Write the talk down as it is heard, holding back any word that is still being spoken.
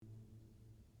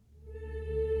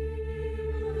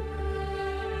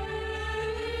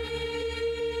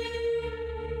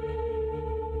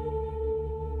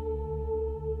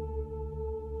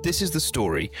This is the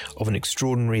story of an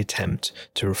extraordinary attempt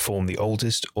to reform the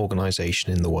oldest organisation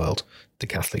in the world, the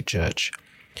Catholic Church.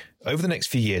 Over the next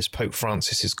few years, Pope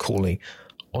Francis is calling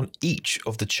on each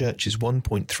of the Church's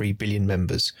 1.3 billion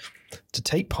members to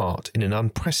take part in an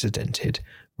unprecedented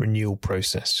renewal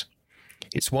process.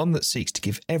 It's one that seeks to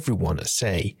give everyone a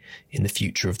say in the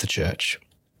future of the Church.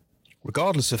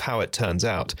 Regardless of how it turns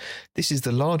out, this is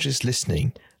the largest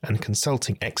listening and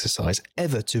consulting exercise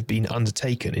ever to have been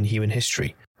undertaken in human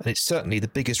history, and it's certainly the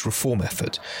biggest reform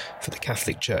effort for the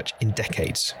Catholic Church in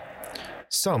decades.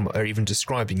 Some are even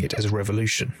describing it as a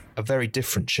revolution. A very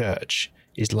different church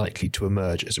is likely to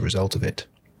emerge as a result of it.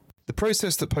 The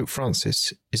process that Pope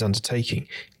Francis is undertaking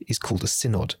is called a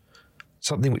synod,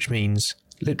 something which means,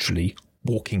 literally,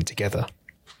 walking together.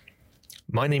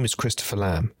 My name is Christopher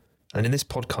Lamb, and in this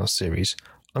podcast series,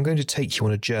 I'm going to take you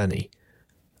on a journey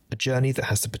that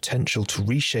has the potential to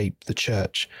reshape the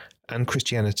Church and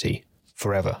Christianity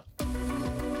forever.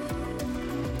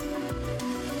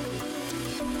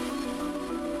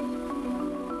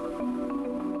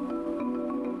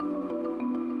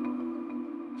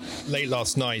 Late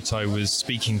last night, I was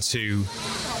speaking to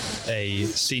a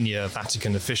senior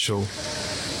Vatican official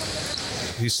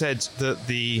who said that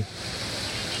the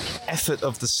effort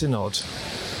of the synod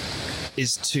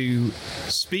is to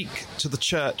speak to the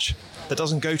church that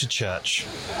doesn't go to church,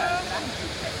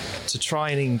 to try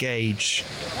and engage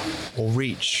or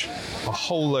reach a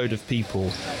whole load of people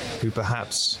who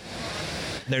perhaps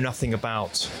know nothing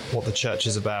about what the church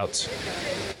is about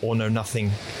or know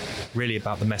nothing really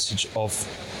about the message of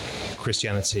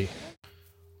Christianity.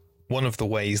 One of the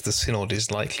ways the synod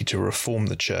is likely to reform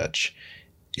the church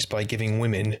is by giving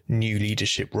women new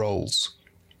leadership roles.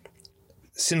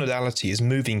 Synodality is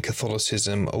moving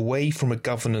Catholicism away from a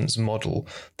governance model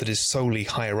that is solely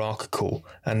hierarchical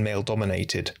and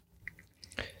male-dominated.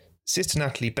 Sister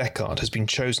Natalie Beckard has been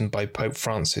chosen by Pope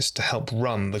Francis to help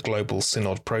run the global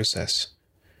synod process.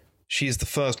 She is the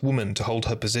first woman to hold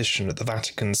her position at the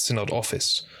Vatican's synod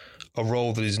office, a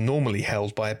role that is normally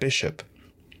held by a bishop.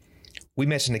 We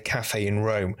met in a cafe in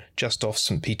Rome, just off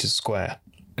St. Peter's Square.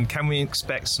 And can we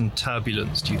expect some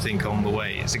turbulence, do you think, on the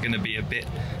way? Is it going to be a bit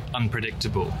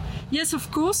unpredictable? Yes, of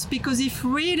course, because if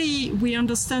really we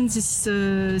understand this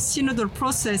synodal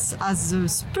process as a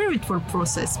spiritual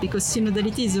process, because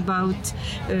synodality is about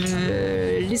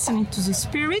listening to the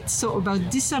Spirit, so about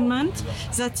discernment,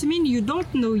 that means you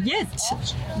don't know yet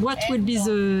what will be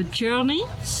the journey.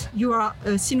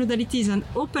 Synodality is an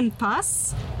open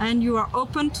path, and you are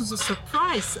open to the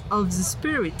surprise of the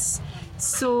spirits.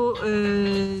 So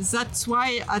that's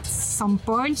why at some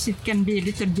points it can be a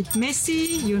little bit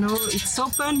messy, it's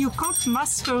open. You can't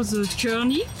master the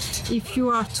journey if you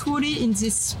are truly in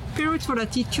this spiritual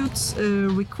attitudes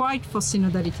required for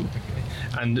synodality.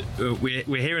 And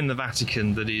we're here in the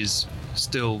Vatican that is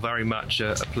still very much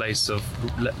a place of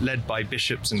led by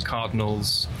bishops and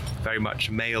cardinals, very much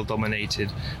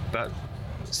male-dominated, but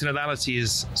synodality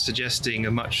is suggesting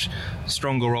a much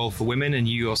stronger role for women, and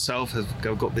you yourself have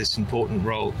got this important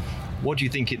role. What do you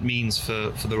think it means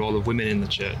for the role of women in the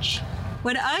church?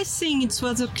 Well, I think it's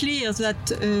rather clear that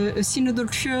a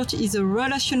synodal church is a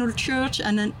relational church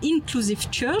and an inclusive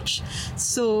church.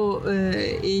 So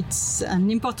it's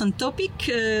an important topic,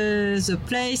 the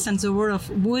place and the role of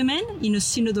women in a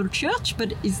synodal church,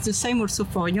 but it's the same also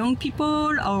for young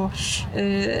people.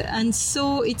 And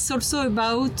so it's also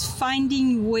about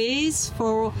finding ways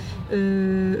for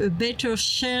a better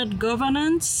shared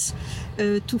governance,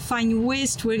 to find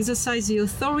ways to exercise the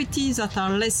authorities that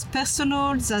are less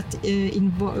personal, that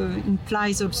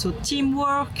implies also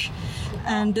teamwork.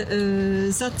 And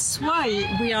that's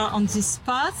why we are on this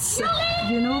path,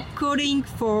 calling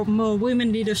for more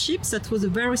women leadership. That was a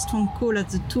very strong call at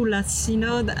the two last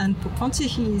synod, and Pope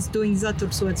Francis is doing that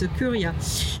also at the Curia.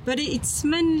 But it's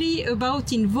mainly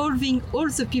about involving all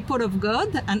the people of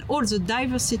God and all the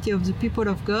diversity of the people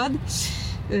of God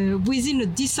within a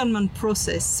discernment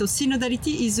process. So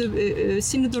synodality is in a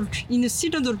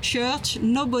synodal church,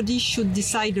 nobody should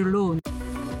decide alone.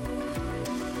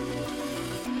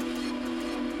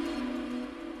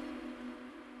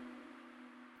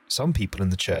 Some people in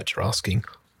the church are asking,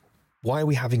 why are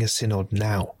we having a synod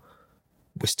now?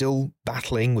 We're still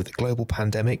battling with the global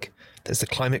pandemic. There's the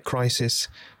climate crisis.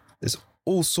 There's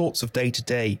all sorts of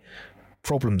day-to-day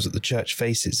problems that the church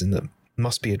faces and that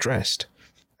must be addressed.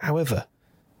 However,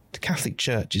 the Catholic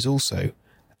Church is also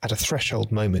at a threshold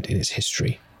moment in its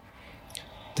history.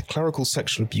 The clerical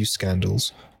sexual abuse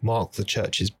scandals mark the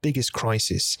Church's biggest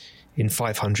crisis in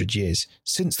 500 years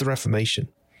since the Reformation.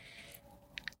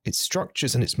 Its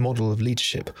structures and its model of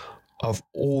leadership have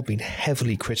all been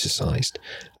heavily criticised,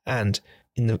 and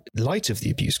in the light of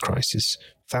the abuse crisis,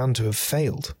 found to have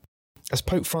failed. As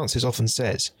Pope Francis often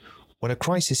says, when a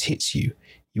crisis hits you,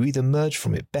 you either emerge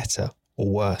from it better or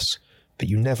worse, but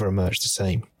you never emerge the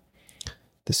same.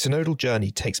 The synodal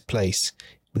journey takes place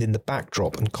within the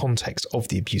backdrop and context of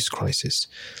the abuse crisis,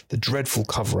 the dreadful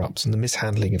cover-ups and the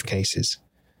mishandling of cases.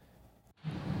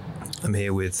 I'm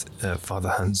here with Father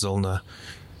Hans Zollner,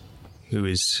 who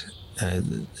is a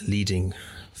leading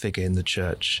figure in the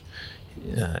church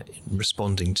in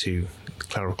responding to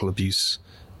clerical abuse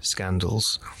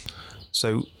scandals.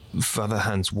 So, Father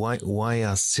Hans, why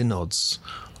are synods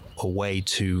a way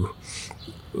to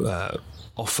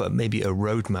offer maybe a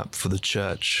roadmap for the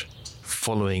church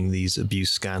following these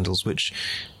abuse scandals, which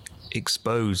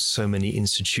expose so many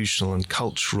institutional and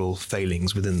cultural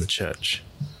failings within the church?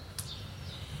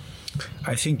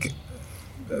 I think,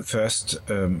 first,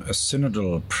 a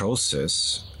synodal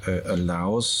process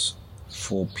allows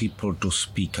for people to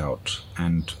speak out,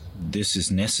 and this is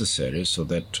necessary so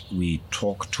that we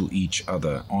talk to each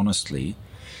other honestly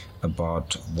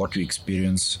about what we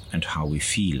experience and how we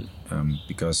feel,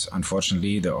 because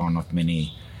unfortunately there are not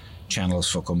many channels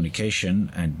for communication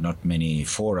and not many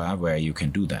fora where you can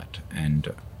do that.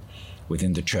 And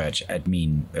within the church, I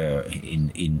mean,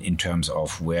 in terms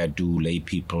of where do lay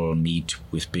people meet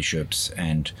with bishops,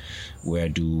 and where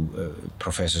do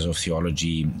professors of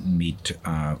theology meet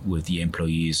with the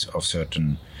employees of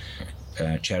certain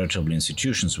charitable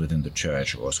institutions within the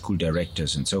church, or school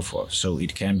directors and so forth. So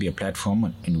it can be a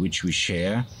platform in which we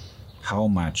share how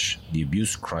much the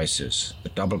abuse crisis, the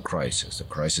double crisis, the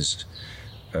crisis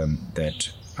that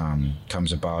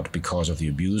comes about because of the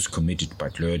abuse committed by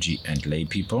clergy and lay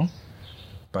people,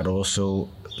 but also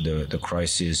the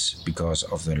crisis because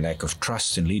of the lack of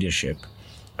trust in leadership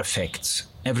affects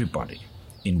everybody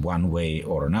in one way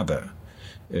or another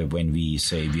when we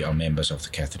say we are members of the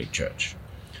Catholic Church.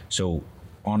 So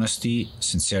honesty,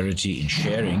 sincerity in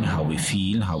sharing how we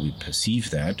feel, how we perceive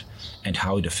that, and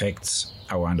how it affects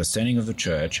our understanding of the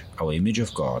Church, our image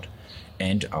of God,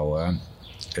 and our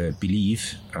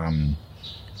belief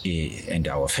and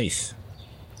our faith.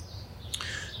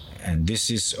 And this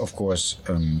is, of course,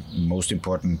 most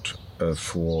important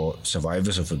for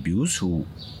survivors of abuse who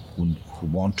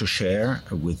want to share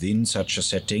within such a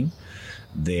setting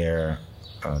their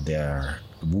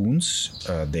wounds,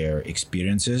 their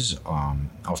experiences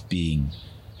of being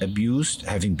abused,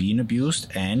 having been abused,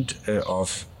 and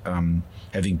of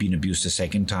having been abused a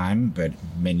second time, but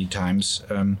many times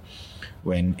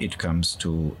when it comes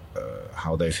to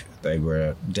how they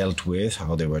were dealt with,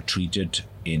 how they were treated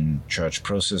in church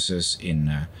processes,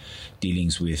 in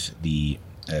dealings with the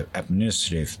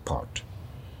administrative part.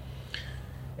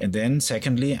 And then,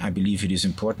 secondly, I believe it is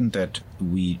important that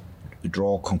we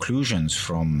draw conclusions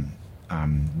from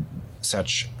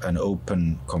such an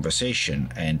open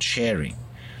conversation and sharing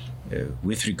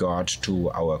with regard to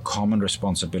our common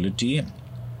responsibility,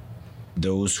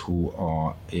 those who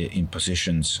are in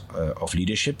positions of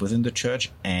leadership within the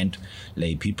church and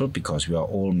lay people, because we are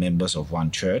all members of one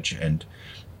church, and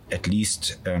at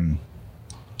least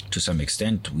to some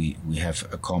extent we have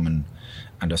a common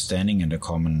understanding and a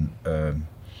common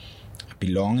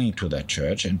belonging to that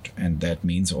church, and that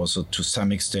means also to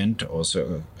some extent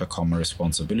also a common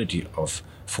responsibility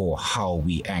for how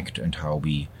we act and how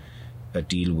we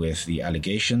deal with the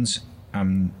allegations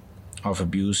of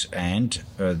abuse and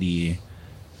the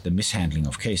mishandling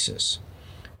of cases,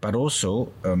 but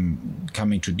also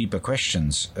coming to deeper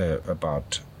questions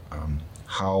about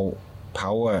how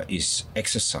power is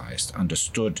exercised,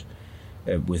 understood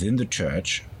within the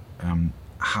church,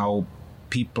 how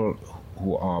people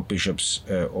who are bishops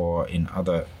or in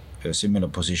other similar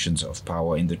positions of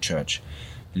power in the church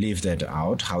live that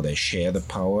out, how they share the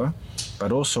power,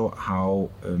 but also how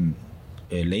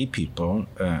lay people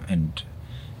and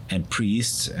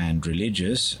priests and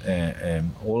religious,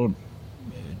 all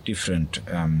different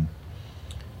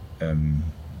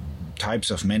types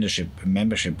of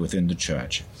membership within the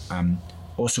church,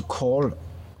 also call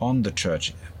on the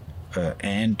church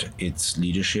and its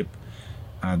leadership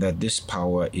that this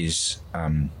power is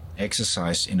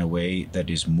exercised in a way that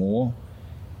is more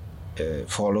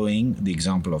following the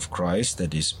example of Christ,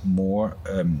 that is more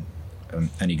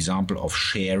an example of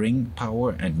sharing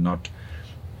power and not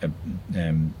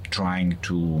trying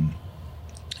to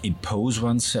impose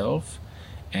oneself,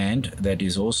 and that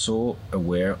is also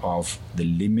aware of the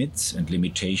limits and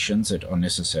limitations that are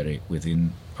necessary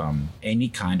within any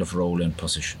kind of role and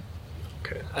position.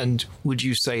 Okay. And would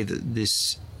you say that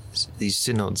these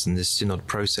synods and this synod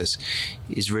process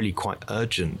is really quite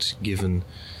urgent, given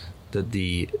that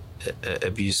the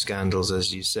abuse scandals,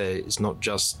 as you say, it's not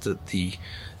just that the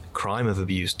crime of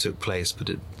abuse took place, but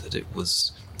that it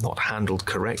was not handled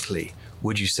correctly.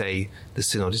 Would you say the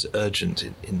synod is urgent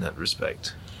in that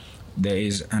respect? There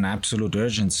is an absolute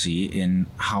urgency in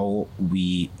how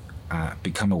we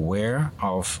become aware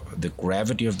of the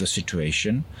gravity of the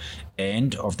situation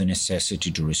and of the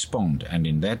necessity to respond. And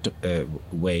in that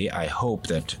way, I hope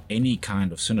that any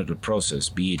kind of synodal process,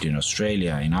 be it in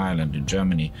Australia, in Ireland, in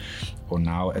Germany, or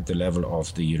now at the level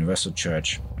of the Universal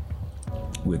Church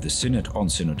with the Synod on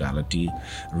Synodality,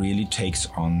 really takes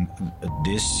on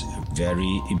this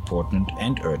very important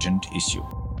and urgent issue.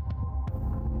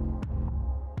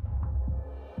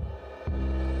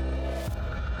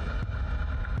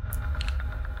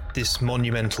 This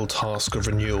monumental task of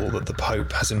renewal that the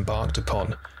Pope has embarked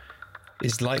upon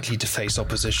is likely to face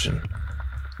opposition.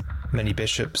 Many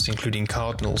bishops, including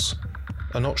cardinals,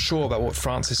 are not sure about what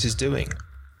Francis is doing.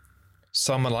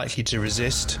 Some are likely to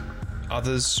resist,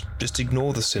 others just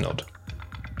ignore the synod.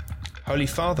 Holy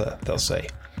Father, they'll say,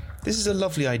 this is a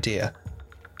lovely idea,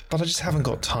 but I just haven't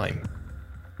got time.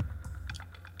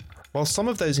 While some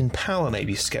of those in power may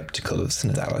be sceptical of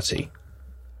synodality,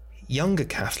 younger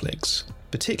Catholics,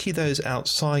 particularly those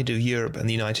outside of Europe and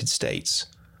the United States,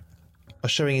 are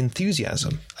showing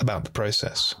enthusiasm about the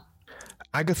process.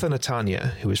 Agatha Natanya,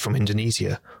 who is from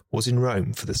Indonesia, was in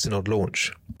Rome for the synod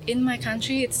launch. In my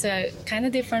country, it's kind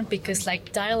of different because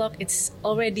dialogue, it's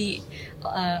already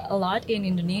a lot in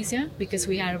Indonesia because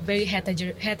we are very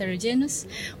heterogeneous.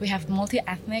 We have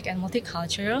multi-ethnic and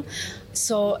multicultural.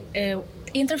 So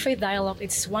interfaith dialogue,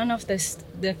 it's one of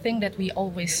the thing that we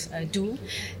always do.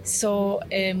 So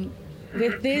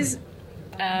with this,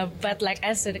 but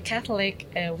as a Catholic,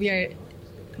 we are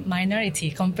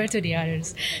minority compared to the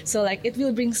others. So it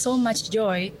will bring so much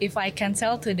joy if I can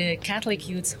tell to the Catholic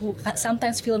youths who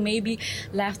sometimes feel maybe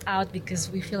left out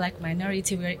because we feel like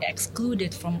minority, we're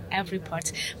excluded from every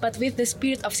part. But with the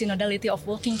spirit of synodality, of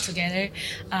working together,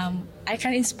 I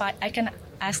can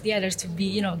ask the others to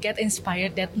be, get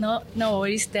inspired that no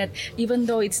worries, that even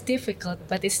though it's difficult,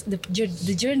 but it's the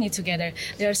journey together.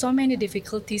 There are so many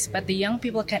difficulties, but the young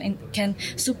people can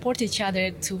support each other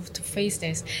to face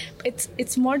this.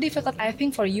 It's more difficult, I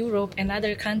think, for Europe and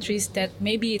other countries that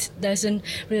maybe it doesn't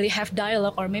really have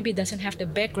dialogue or maybe doesn't have the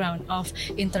background of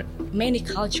many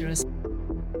cultures.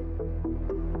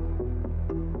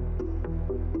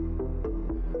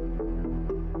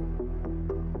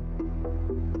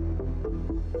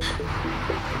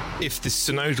 If this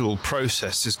synodal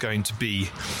process is going to be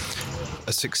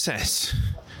a success,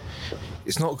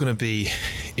 it's not going to be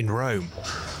in Rome,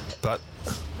 but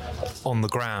on the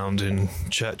ground in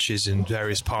churches in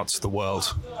various parts of the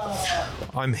world.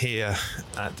 I'm here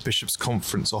at the Bishops'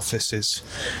 Conference offices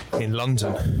in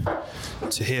London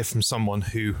to hear from someone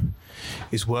who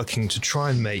is working to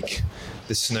try and make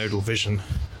this synodal vision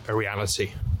a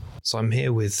reality. So I'm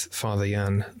here with Father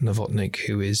Jan Novotny,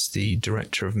 who is the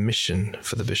Director of Mission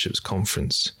for the Bishops'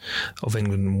 Conference of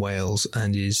England and Wales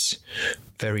and is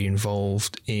very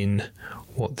involved in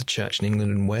what the Church in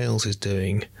England and Wales is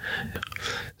doing.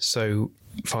 So,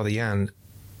 Father Jan,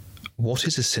 what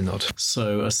is a synod?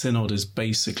 So a synod is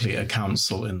basically a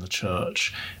council in the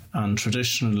Church, and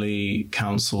traditionally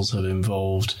councils have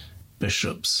involved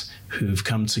bishops who've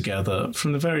come together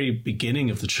from the very beginning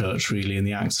of the Church, really, in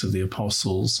the Acts of the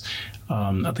Apostles,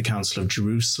 at the Council of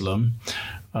Jerusalem.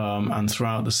 And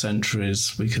throughout the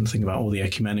centuries, we can think about all the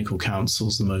ecumenical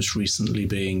councils, the most recently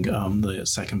being the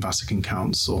Second Vatican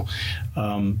Council.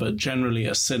 But generally,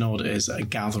 a synod is a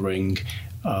gathering,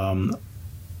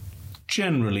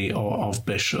 generally, of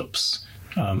bishops.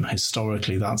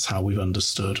 Historically, that's how we've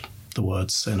understood the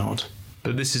word synod.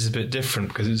 But this is a bit different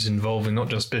because it's involving not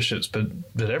just bishops, but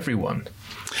everyone.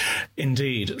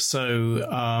 Indeed. So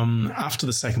after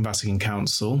the Second Vatican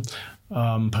Council,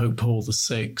 Pope Paul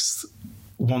VI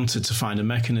wanted to find a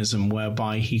mechanism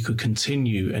whereby he could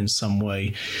continue in some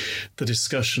way the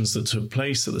discussions that took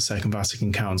place at the Second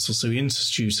Vatican Council. So he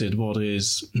instituted what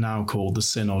is now called the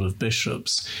Synod of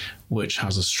Bishops, which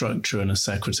has a structure and a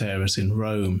secretariat in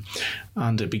Rome.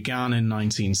 And it began in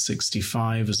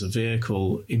 1965 as a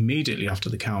vehicle immediately after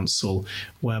the council,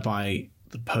 whereby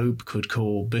the Pope could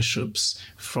call bishops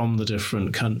from the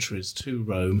different countries to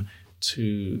Rome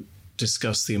to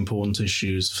discuss the important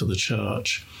issues for the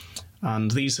Church.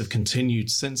 And these have continued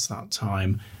since that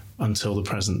time until the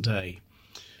present day.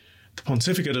 The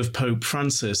pontificate of Pope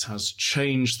Francis has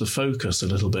changed the focus a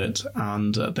little bit,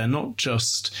 and they're not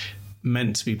just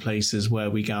meant to be places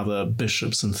where we gather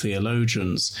bishops and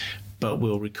theologians, but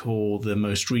we'll recall the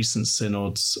most recent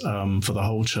synods for the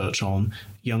whole Church on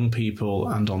young people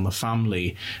and on the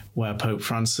family, where Pope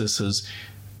Francis has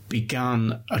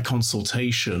began a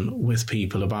consultation with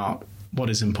people about what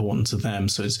is important to them.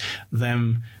 So it's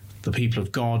them, the people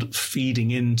of God,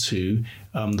 feeding into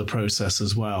the process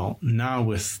as well. Now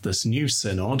with this new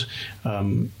synod,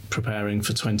 preparing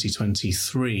for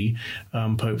 2023,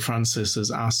 Pope Francis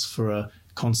has asked for a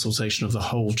consultation of the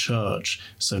whole church.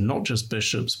 So not just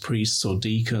bishops, priests or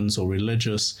deacons or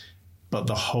religious, but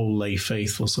the whole lay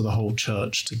faithful, so the whole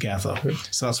church together.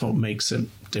 So that's what makes it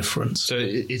different. So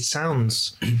it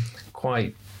sounds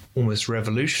quite almost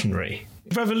revolutionary.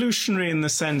 Revolutionary in the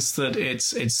sense that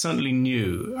it's certainly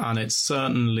new, and it's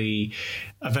certainly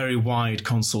a very wide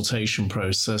consultation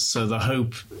process. So the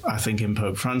hope, I think, in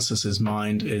Pope Francis's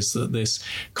mind is that this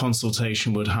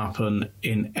consultation would happen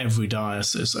in every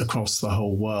diocese across the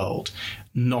whole world,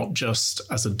 not just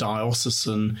as a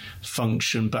diocesan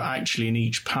function, but actually in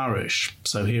each parish.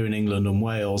 So here in England and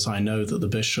Wales, I know that the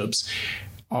bishops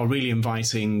are really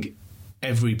inviting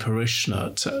every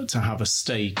parishioner to have a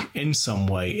stake in some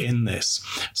way in this.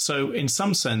 So in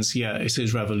some sense, yeah, it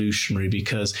is revolutionary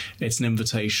because it's an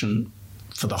invitation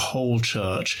for the whole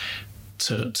church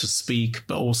to speak,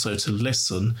 but also to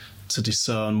listen, to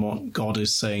discern what God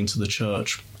is saying to the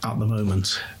church at the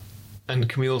moment. And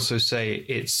can we also say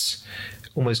it's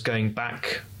almost going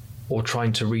back or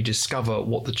trying to rediscover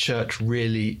what the church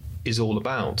really is all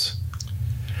about?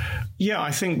 Yeah,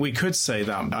 I think we could say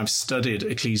that. I've studied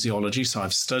ecclesiology, so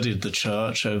I've studied the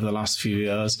church over the last few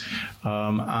years.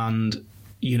 And,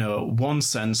 you know, in one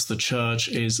sense, the church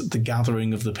is the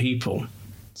gathering of the people.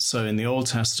 So in the Old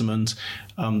Testament,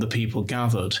 the people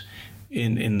gathered.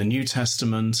 In the New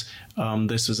Testament,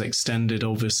 this was extended,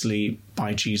 obviously,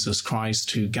 by Jesus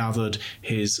Christ, who gathered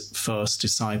his first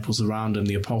disciples around him,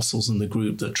 the apostles and the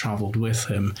group that travelled with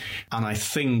him. And I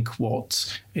think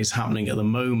what is happening at the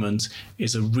moment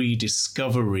is a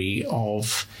rediscovery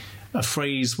of a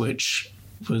phrase which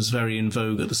was very in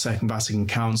vogue at the Second Vatican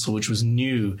Council, which was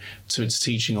new to its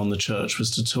teaching on the church,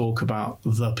 was to talk about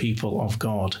the people of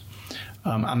God.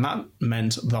 And that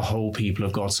meant the whole people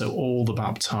of God, so all the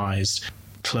baptized,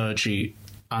 clergy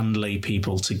and lay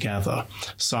people together.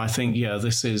 So I think, yeah,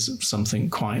 this is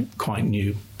something quite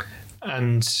new.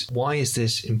 And why is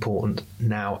this important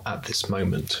now at this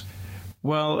moment?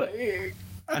 Well,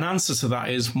 an answer to that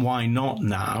is why not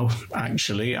now,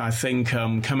 actually. I think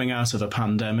coming out of a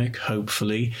pandemic,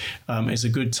 hopefully, is a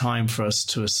good time for us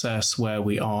to assess where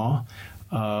we are.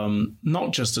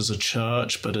 Not just as a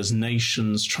church, but as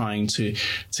nations trying to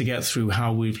get through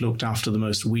how we've looked after the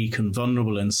most weak and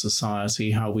vulnerable in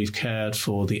society, how we've cared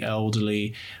for the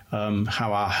elderly,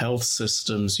 how our health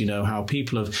systems, you know, how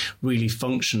people have really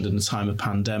functioned in the time of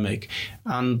pandemic.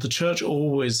 And the church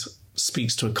always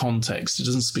speaks to a context. It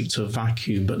doesn't speak to a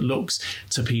vacuum, but looks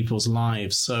to people's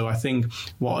lives. So I think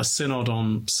what a synod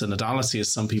on synodality,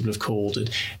 as some people have called it,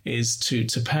 is to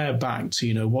pare back to,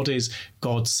 you know, what is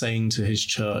God saying to his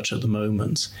church at the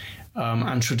moment?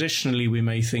 And traditionally we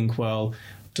may think, well,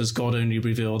 does God only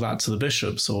reveal that to the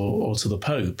bishops or to the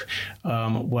Pope?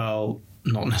 Well,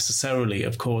 not necessarily.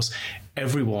 Of course,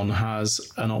 everyone has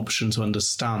an option to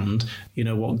understand, you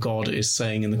know, what God is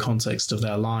saying in the context of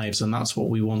their lives, and that's what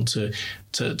we want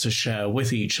to share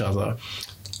with each other.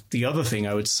 The other thing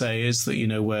I would say is that, you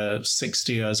know, we're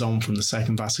 60 years on from the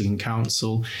Second Vatican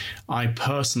Council. I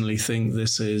personally think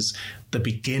this is the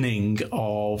beginning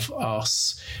of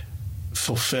us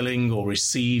fulfilling or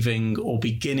receiving or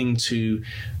beginning to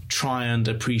try and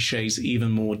appreciate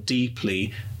even more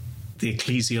deeply the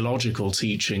ecclesiological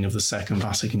teaching of the Second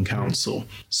Vatican Council.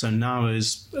 So now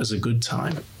is a good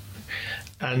time.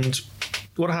 And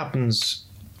what happens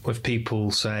if people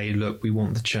say, look, we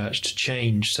want the church to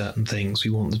change certain things,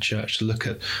 we want the church to look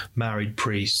at married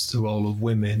priests, the role of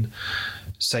women,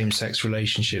 same-sex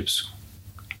relationships?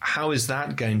 How is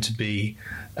that going to be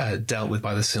dealt with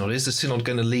by the synod? Is the synod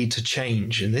going to lead to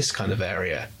change in this kind of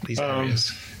area, these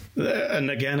areas?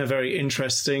 And again, a very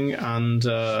interesting and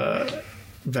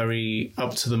very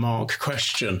up to the mark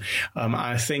question.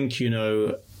 I think, you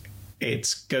know,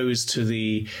 it goes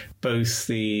to both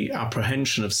the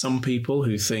apprehension of some people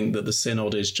who think that the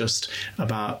synod is just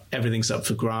about everything's up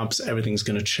for grabs, everything's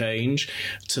going to change,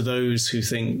 to those who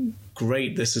think,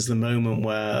 great, this is the moment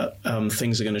where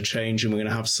things are going to change and we're going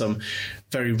to have some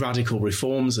very radical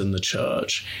reforms in the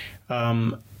church.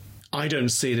 I don't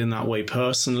see it in that way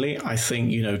personally. I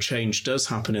think, you know, change does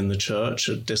happen in the church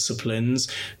at disciplines.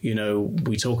 You know,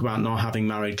 we talk about not having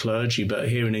married clergy, but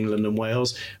here in England and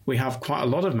Wales, we have quite a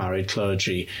lot of married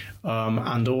clergy.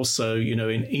 And also, you know,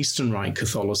 in Eastern Rite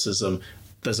Catholicism,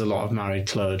 there's a lot of married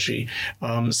clergy.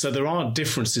 So there are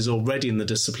differences already in the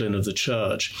discipline of the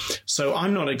church. So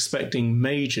I'm not expecting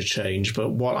major change, but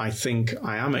what I think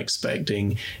I am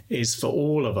expecting is for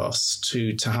all of us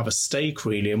to have a stake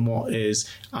really in what is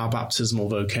our baptismal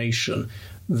vocation,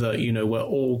 that, you know, we're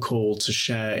all called to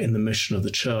share in the mission of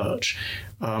the church.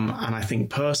 And I think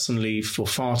personally, for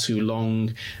far too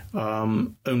long,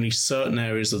 only certain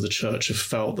areas of the church have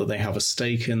felt that they have a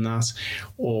stake in that,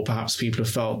 or perhaps people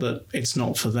have felt that it's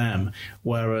not for them.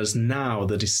 Whereas now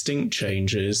the distinct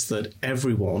change is that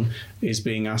everyone is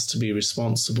being asked to be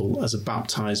responsible as a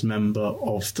baptized member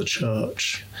of the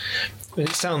church.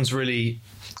 It sounds really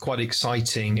quite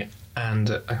exciting and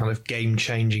a kind of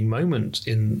game-changing moment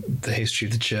in the history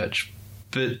of the church,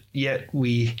 but yet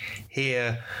we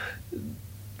hear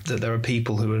that there are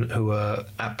people who are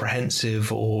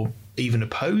apprehensive or even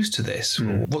opposed to this.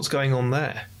 What's going on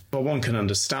there? Well, one can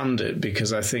understand it,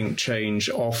 because I think change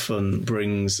often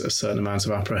brings a certain amount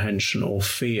of apprehension or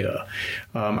fear,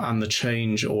 and the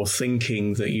change or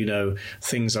thinking that, you know,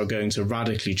 things are going to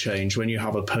radically change. When you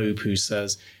have a pope who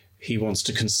says he wants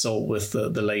to consult with the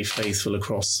lay faithful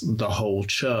across the whole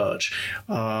church,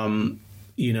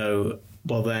 you know,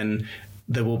 well, then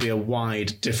there will be a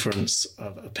wide difference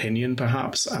of opinion,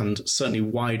 perhaps, and certainly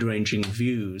wide-ranging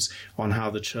views on how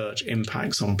the church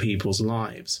impacts on people's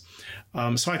lives.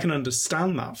 So I can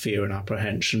understand that fear and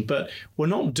apprehension, but we're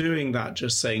not doing that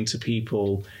just saying to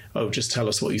people, oh, just tell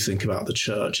us what you think about the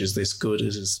church. Is this good?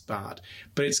 Is this bad?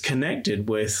 But it's connected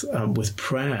with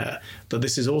prayer, that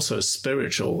this is also a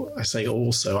spiritual, I say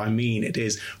also, I mean it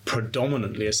is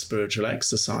predominantly a spiritual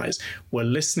exercise. We're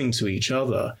listening to each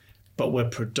other, but we're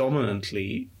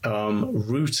predominantly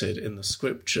rooted in the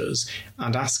scriptures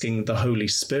and asking the Holy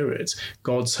Spirit,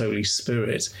 God's Holy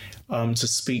Spirit, to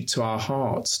speak to our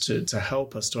hearts, to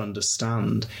help us to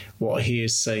understand what he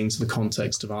is saying to the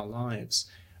context of our lives.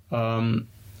 And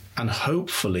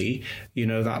hopefully, you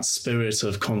know, that spirit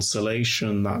of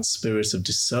consolation, that spirit of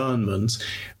discernment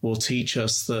will teach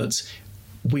us that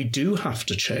we do have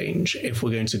to change if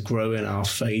we're going to grow in our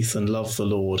faith and love the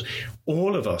Lord.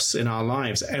 All of us in our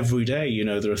lives every day, you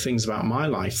know, there are things about my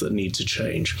life that need to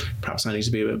change. Perhaps I need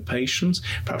to be a bit patient.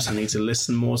 Perhaps I need to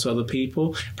listen more to other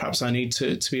people. Perhaps I need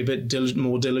to be a bit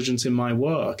more diligent in my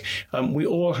work. We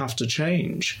all have to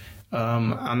change.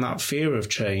 And that fear of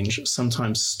change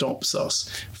sometimes stops us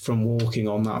from walking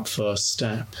on that first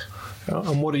step.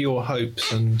 And what are your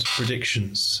hopes and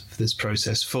predictions for this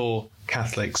process for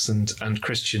Catholics and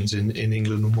Christians in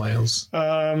England and Wales?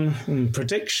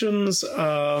 Predictions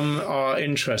are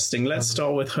interesting. Let's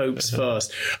start with hopes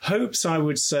first. Hopes, I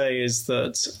would say, is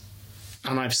that,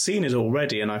 and I've seen it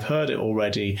already and I've heard it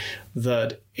already,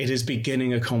 that it is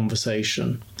beginning a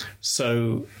conversation.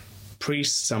 So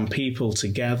priests and people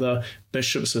together,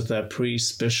 bishops with their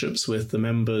priests, bishops with the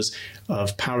members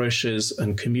of parishes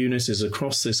and communities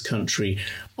across this country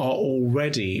are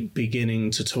already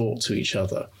beginning to talk to each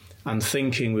other and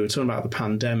thinking. We were talking about the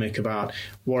pandemic, about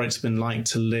what it's been like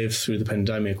to live through the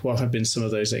pandemic. What have been some of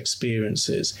those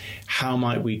experiences? How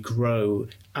might we grow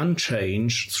and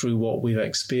change through what we've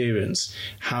experienced?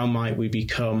 How might we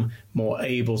become more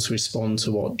able to respond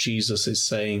to what Jesus is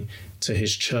saying to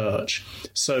his church?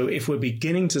 So if we're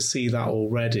beginning to see that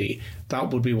already, that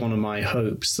would be one of my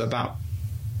hopes, that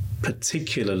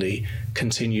particularly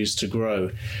continues to grow.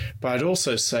 But I'd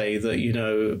also say that, you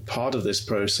know, part of this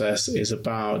process is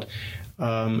about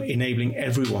enabling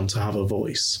everyone to have a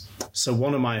voice. So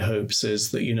one of my hopes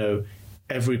is that, you know,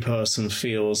 every person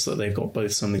feels that they've got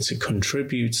both something to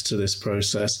contribute to this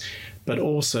process, but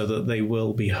also that they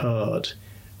will be heard.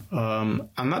 And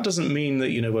that doesn't mean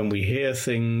that, you know, when we hear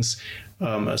things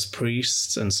as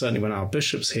priests, and certainly when our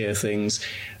bishops hear things,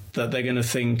 that they're going to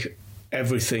think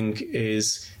everything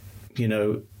is, you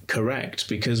know, correct,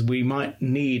 because we might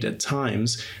need at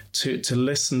times to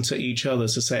listen to each other,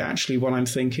 to say, actually, what I'm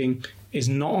thinking is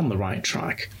not on the right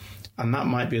track. And that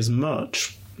might be as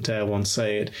much, dare one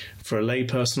say it, for a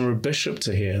layperson or a bishop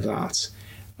to hear that,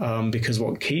 because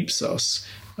what keeps us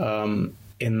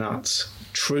in that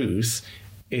truth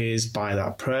is by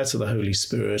that prayer to the Holy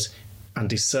Spirit and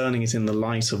discerning it in the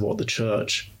light of what the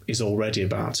church is already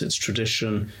about, its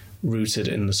tradition rooted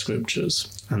in the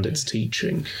scriptures and its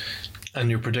teaching. And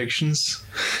your predictions?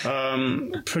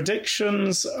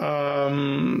 Predictions,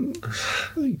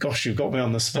 gosh, you've got me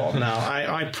on the spot now.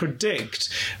 I predict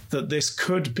that this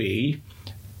could be,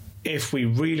 if we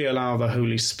really allow the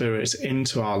Holy Spirit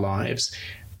into our lives,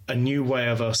 a new way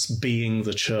of us being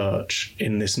the church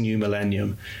in this new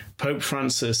millennium. Pope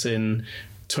Francis in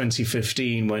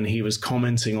 2015, when he was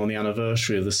commenting on the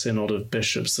anniversary of the Synod of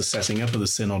Bishops, the setting up of the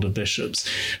Synod of Bishops,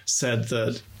 said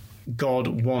that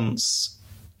God wants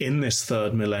in this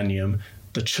third millennium,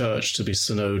 the church to be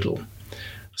synodal.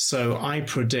 So I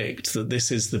predict that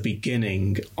this is the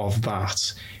beginning of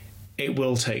that. It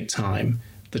will take time.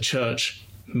 The church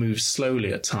moves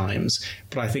slowly at times,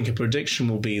 but I think a prediction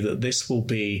will be that this will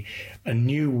be a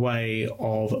new way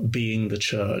of being the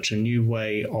church, a new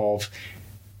way of,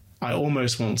 I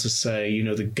almost want to say,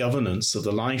 the governance of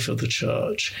the life of the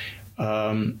church.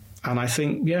 And I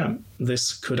think,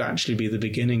 this could actually be the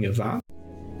beginning of that.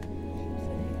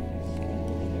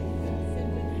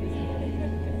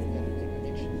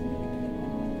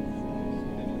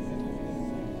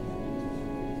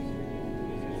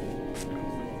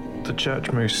 The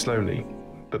church moves slowly,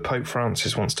 but Pope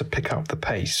Francis wants to pick up the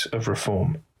pace of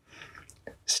reform.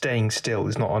 Staying still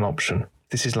is not an option.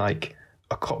 This is like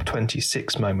a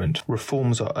COP26 moment.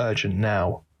 Reforms are urgent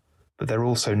now, but they're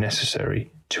also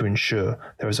necessary to ensure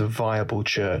there is a viable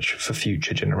church for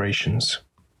future generations.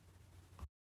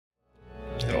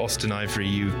 Austin Ivory,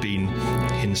 you've been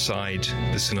inside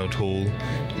the Synod Hall,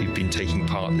 you've been taking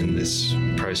part in this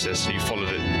process, and you followed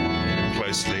it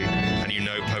closely, and you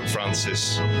know Pope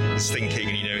Francis' thinking,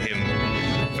 and you know him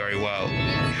very well.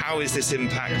 How has this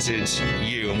impacted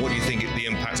you, and what do you think the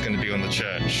impact's going to be on the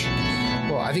church?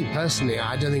 Well, I think personally,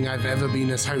 I don't think I've ever been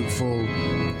as hopeful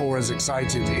or as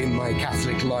excited in my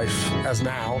Catholic life as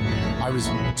now. I was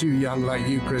too young, like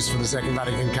you, Chris, for the Second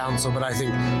Vatican Council, but I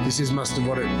think this is most of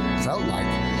what it felt like.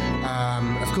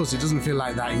 Of course, it doesn't feel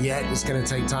like that yet. It's going to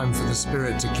take time for the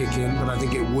Spirit to kick in, but I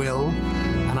think it will.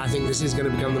 And I think this is going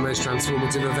to become the most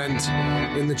transformative event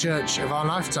in the church of our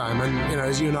lifetime. And,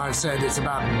 as you and I have said, it's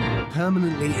about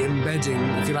permanently embedding,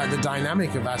 if you like, the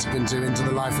dynamic of Vatican II into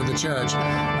the life of the church.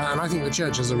 And I think the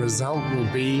church, as a result,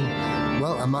 will be,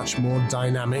 a much more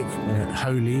dynamic,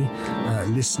 holy,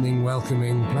 listening,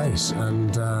 welcoming place.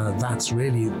 And that's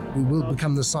really, will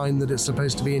become the sign that it's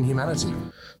supposed to be in humanity.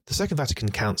 The Second Vatican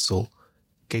Council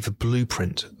gave a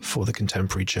blueprint for the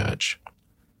contemporary church.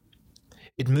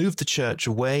 It moved the church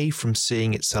away from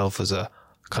seeing itself as a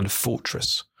kind of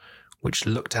fortress which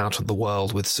looked out at the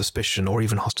world with suspicion or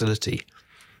even hostility,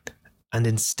 and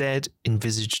instead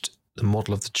envisaged the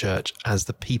model of the church as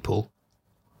the people.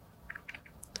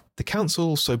 The council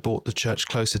also brought the church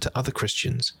closer to other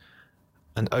Christians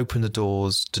and opened the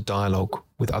doors to dialogue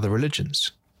with other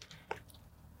religions.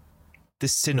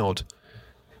 This synod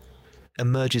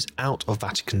emerges out of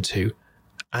Vatican II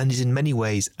and is in many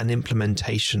ways an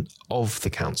implementation of the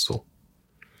council.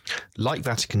 Like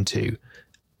Vatican II,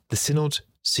 the synod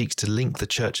seeks to link the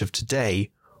church of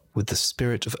today with the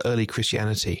spirit of early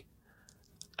Christianity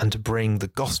and to bring the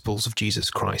gospels of Jesus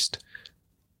Christ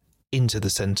into the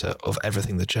centre of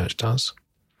everything the church does.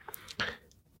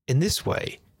 In this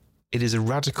way, it is a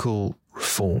radical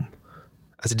reform,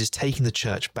 as it is taking the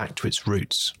church back to its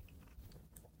roots.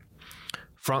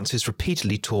 Francis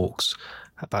repeatedly talks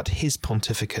about his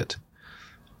pontificate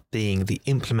being the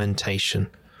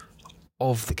implementation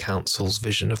of the council's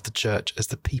vision of the church as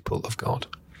the people of God.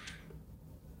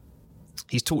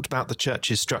 He's talked about the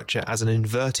church's structure as an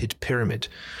inverted pyramid,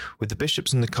 with the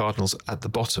bishops and the cardinals at the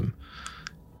bottom,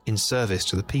 in service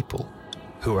to the people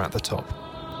who are at the top.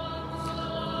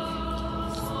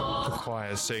 The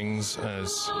choir sings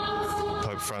as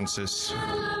Pope Francis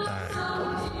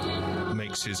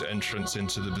makes his entrance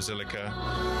into the Basilica.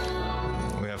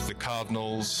 We have the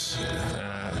cardinals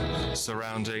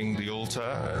surrounding the altar,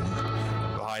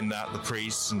 and behind that the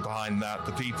priests, and behind that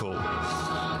the people.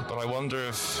 But I wonder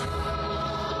if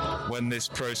when this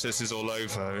process is all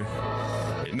over,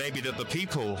 it may be that the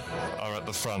people are at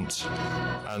the front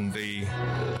and the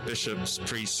bishops,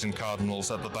 priests and cardinals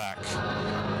at the back.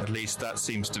 At least that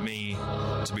seems to me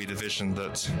to be the vision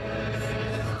that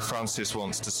Francis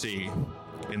wants to see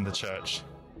in the church.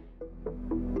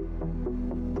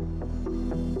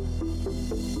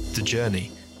 The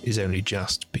journey is only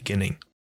just beginning.